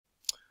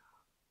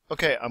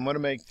Okay, I'm going to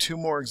make 2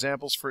 more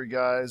examples for you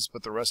guys,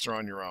 but the rest are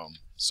on your own.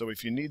 So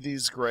if you need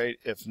these, great.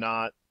 If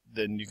not,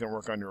 then you can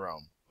work on your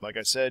own. Like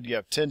I said, you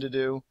have 10 to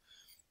do.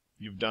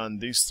 You've done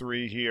these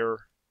 3 here.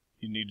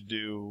 You need to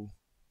do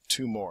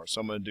 2 more.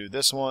 So I'm going to do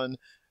this one,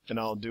 and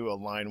I'll do a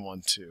line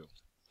 1 too.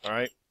 All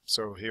right,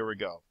 so here we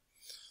go.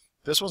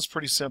 This one's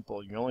pretty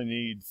simple. You only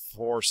need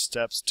 4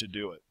 steps to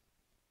do it.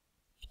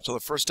 So the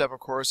first step, of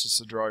course, is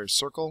to draw your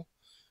circle.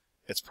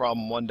 It's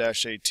problem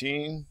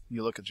 1-18.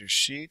 You look at your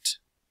sheet,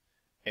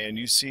 and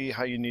you see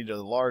how you need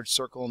a large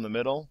circle in the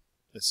middle.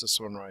 It's this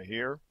one right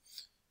here.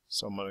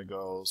 So I'm going to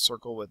go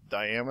circle with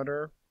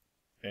diameter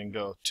and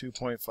go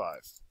 2.5.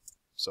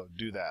 So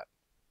do that.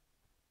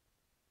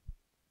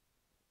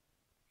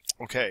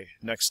 Okay,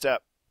 next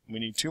step. We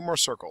need 2 more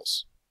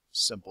circles.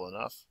 Simple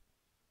enough.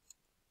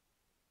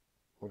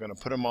 We're going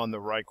to put them on the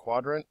right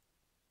quadrant.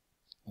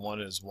 One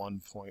is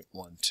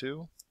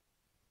 1.12.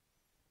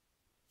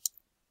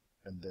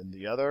 And then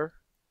the other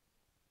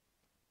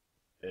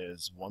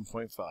is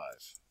 1.5.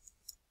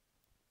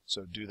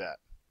 So do that.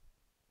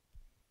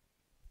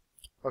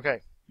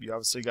 Okay, you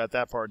obviously got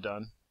that part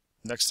done.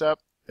 Next step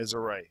is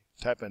array.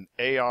 Type in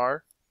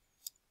AR.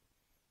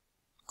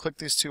 Click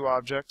these 2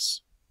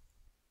 objects.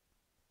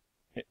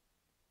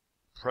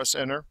 Press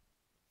enter.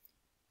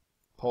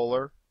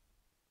 Polar.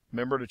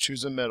 Remember to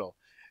choose a middle.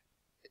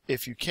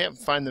 If you can't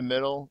find the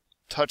middle,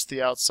 touch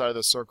the outside of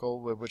the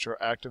circle with which will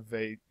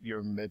activate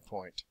your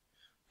midpoint.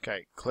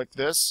 Okay, click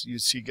this. You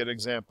see good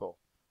example.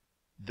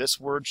 This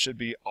word should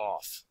be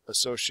off.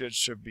 Associates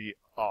should be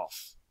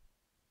off.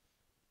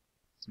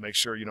 So make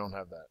sure you don't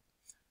have that.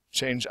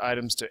 Change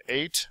items to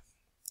 8.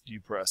 You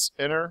press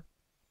enter.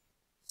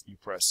 You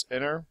press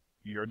enter.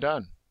 You're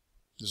done.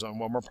 There's only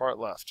 1 more part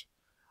left.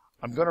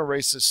 I'm going to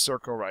erase this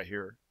circle right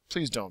here.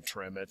 Please don't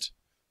trim it.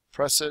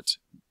 Press it,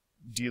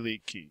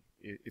 delete key.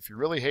 If you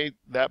really hate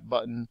that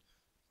button,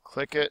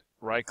 click it,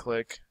 right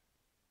click,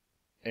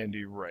 and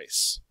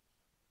erase.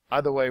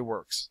 Either way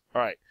works.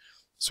 Alright,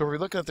 so if we're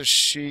looking at the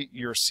sheet,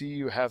 you'll see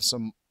you have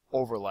some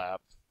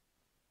overlap,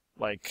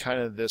 like kind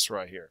of this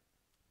right here.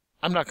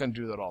 I'm not going to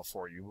do that all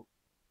for you.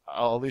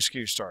 I'll at least get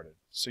you started.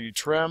 So you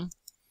trim,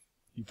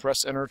 you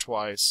press enter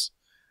twice,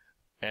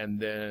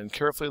 and then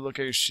carefully look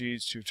at your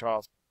sheets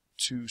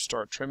to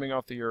start trimming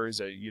off the areas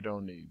that you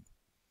don't need.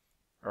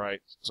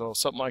 Alright, so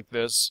something like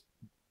this,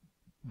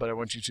 but I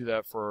want you to do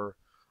that for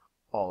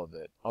all of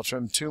it. I'll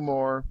trim 2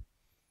 more,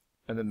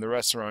 and then the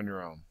rest are on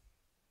your own,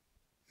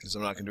 because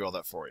I'm not going to do all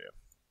that for you.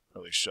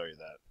 I'll at least show you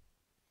that.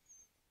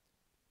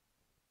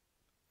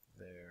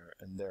 There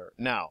and there.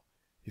 Now,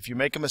 if you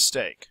make a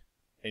mistake,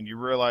 and you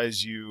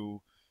realize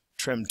you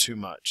trimmed too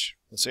much,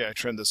 let's say I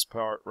trimmed this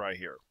part right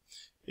here.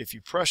 If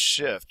you press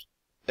shift,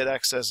 it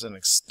acts as an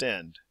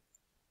extend.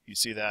 You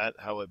see that,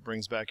 how it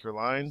brings back your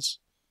lines?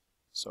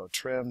 So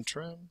trim,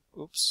 trim,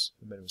 oops,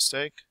 I made a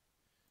mistake.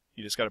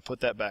 You just got to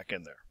put that back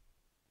in there.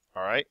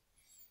 Alright?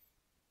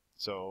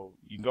 So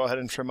you can go ahead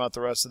and trim out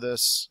the rest of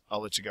this.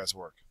 I'll let you guys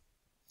work.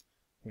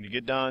 When you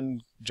get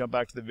done, jump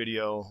back to the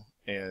video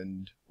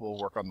and we'll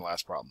work on the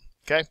last problem.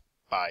 Okay?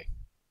 Bye.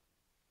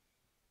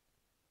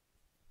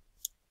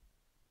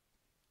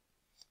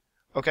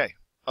 Okay.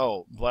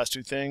 Oh, the last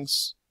 2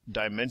 things.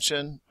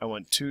 Dimension. I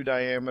want 2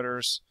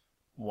 diameters.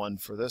 1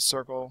 for this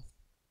circle.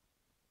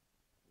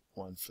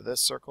 1 for this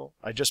circle.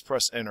 I just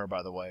pressed enter,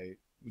 by the way.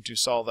 But you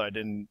saw that I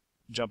didn't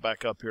jump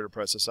back up here to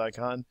press this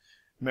icon.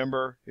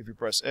 Remember, if you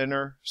press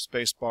enter,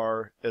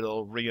 spacebar,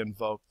 it'll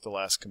re-invoke the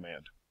last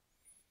command.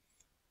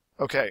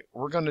 Okay,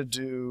 we're going to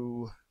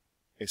do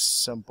a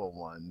simple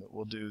one.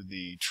 We'll do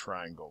the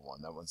triangle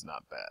one. That one's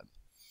not bad.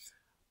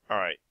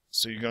 Alright,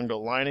 so you're going to go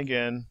line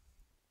again,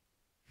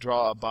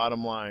 draw a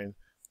bottom line,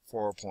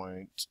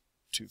 4.25.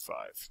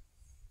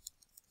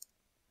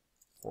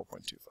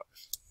 4.25.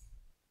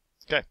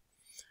 Okay.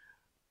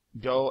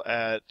 Go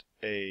at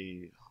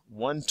a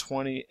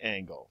 120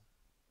 angle.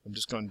 I'm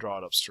just going to draw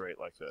it up straight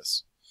like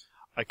this.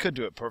 I could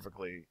do it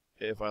perfectly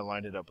if I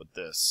lined it up with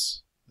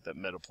this, with that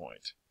middle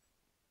point.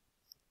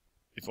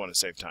 If you want to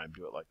save time,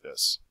 do it like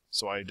this.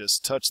 So I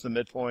just touched the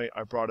midpoint,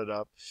 I brought it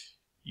up.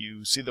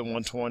 You see the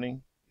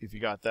 120? If you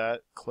got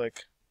that,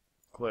 click,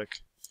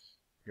 click,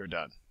 you're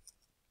done.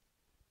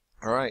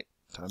 Alright,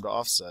 time to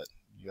offset.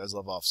 You guys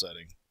love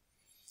offsetting.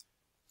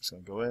 Just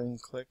going to go in,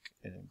 click,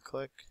 and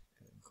click,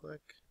 and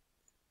click,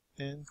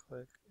 and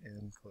click,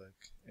 and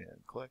click,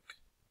 and click,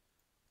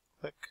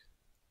 click,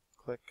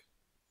 click,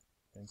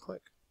 and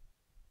click.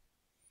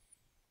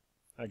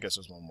 I guess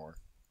there's one more.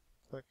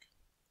 Click,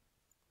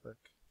 click,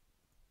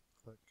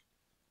 click.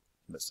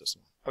 Missed this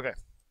one. Okay,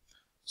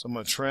 so I'm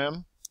going to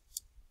trim.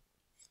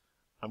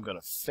 I'm going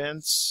to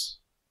fence.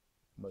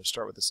 I'm going to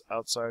start with this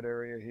outside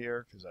area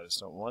here because I just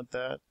don't want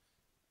that.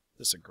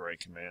 This is a great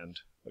command.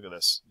 Look at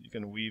this. You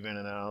can weave in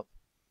and out.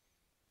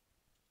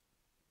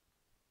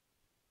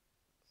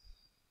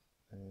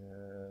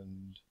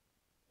 And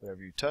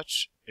whatever you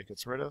touch, it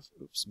gets rid of.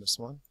 Oops, missed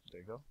one.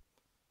 There you go.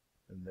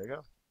 And there you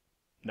go.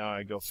 Now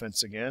I go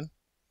fence again.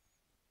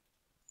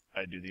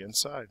 I do the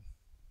inside.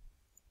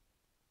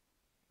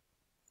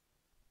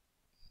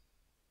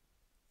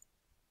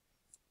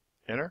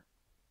 Enter.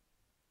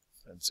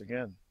 Fence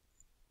again.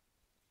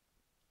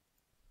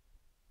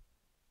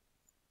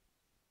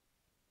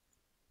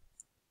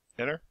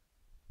 Enter.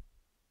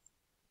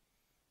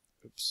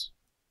 Oops.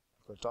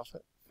 Clicked off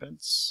it.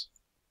 Fence.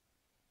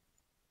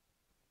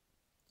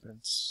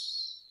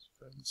 Fence.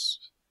 Fence.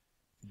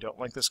 If you don't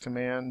like this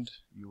command,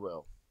 you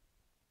will.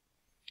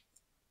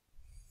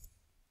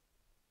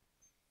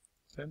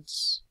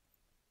 Fence.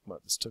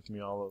 What, this took me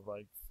all of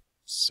like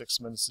 6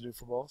 minutes to do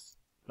for both?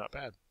 Not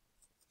bad.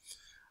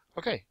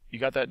 Okay, you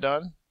got that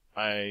done.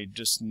 I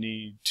just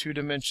need 2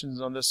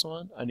 dimensions on this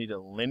one. I need a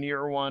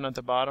linear one at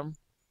the bottom.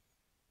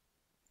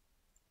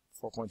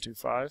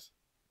 4.25.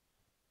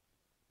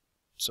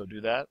 So do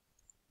that.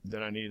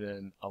 Then I need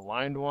an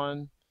aligned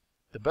one.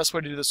 The best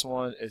way to do this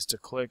one is to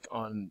click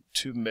on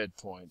 2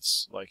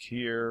 midpoints, like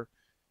here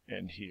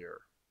and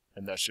here,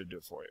 and that should do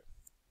it for you.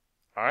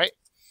 All right,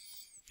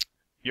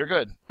 you're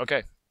good.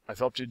 Okay, I've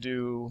helped you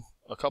do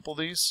a couple of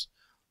these.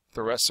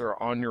 The rest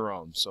are on your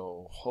own,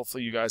 so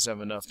hopefully you guys have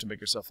enough to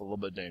make yourself a little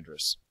bit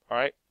dangerous. All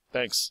right,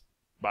 thanks.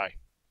 Bye.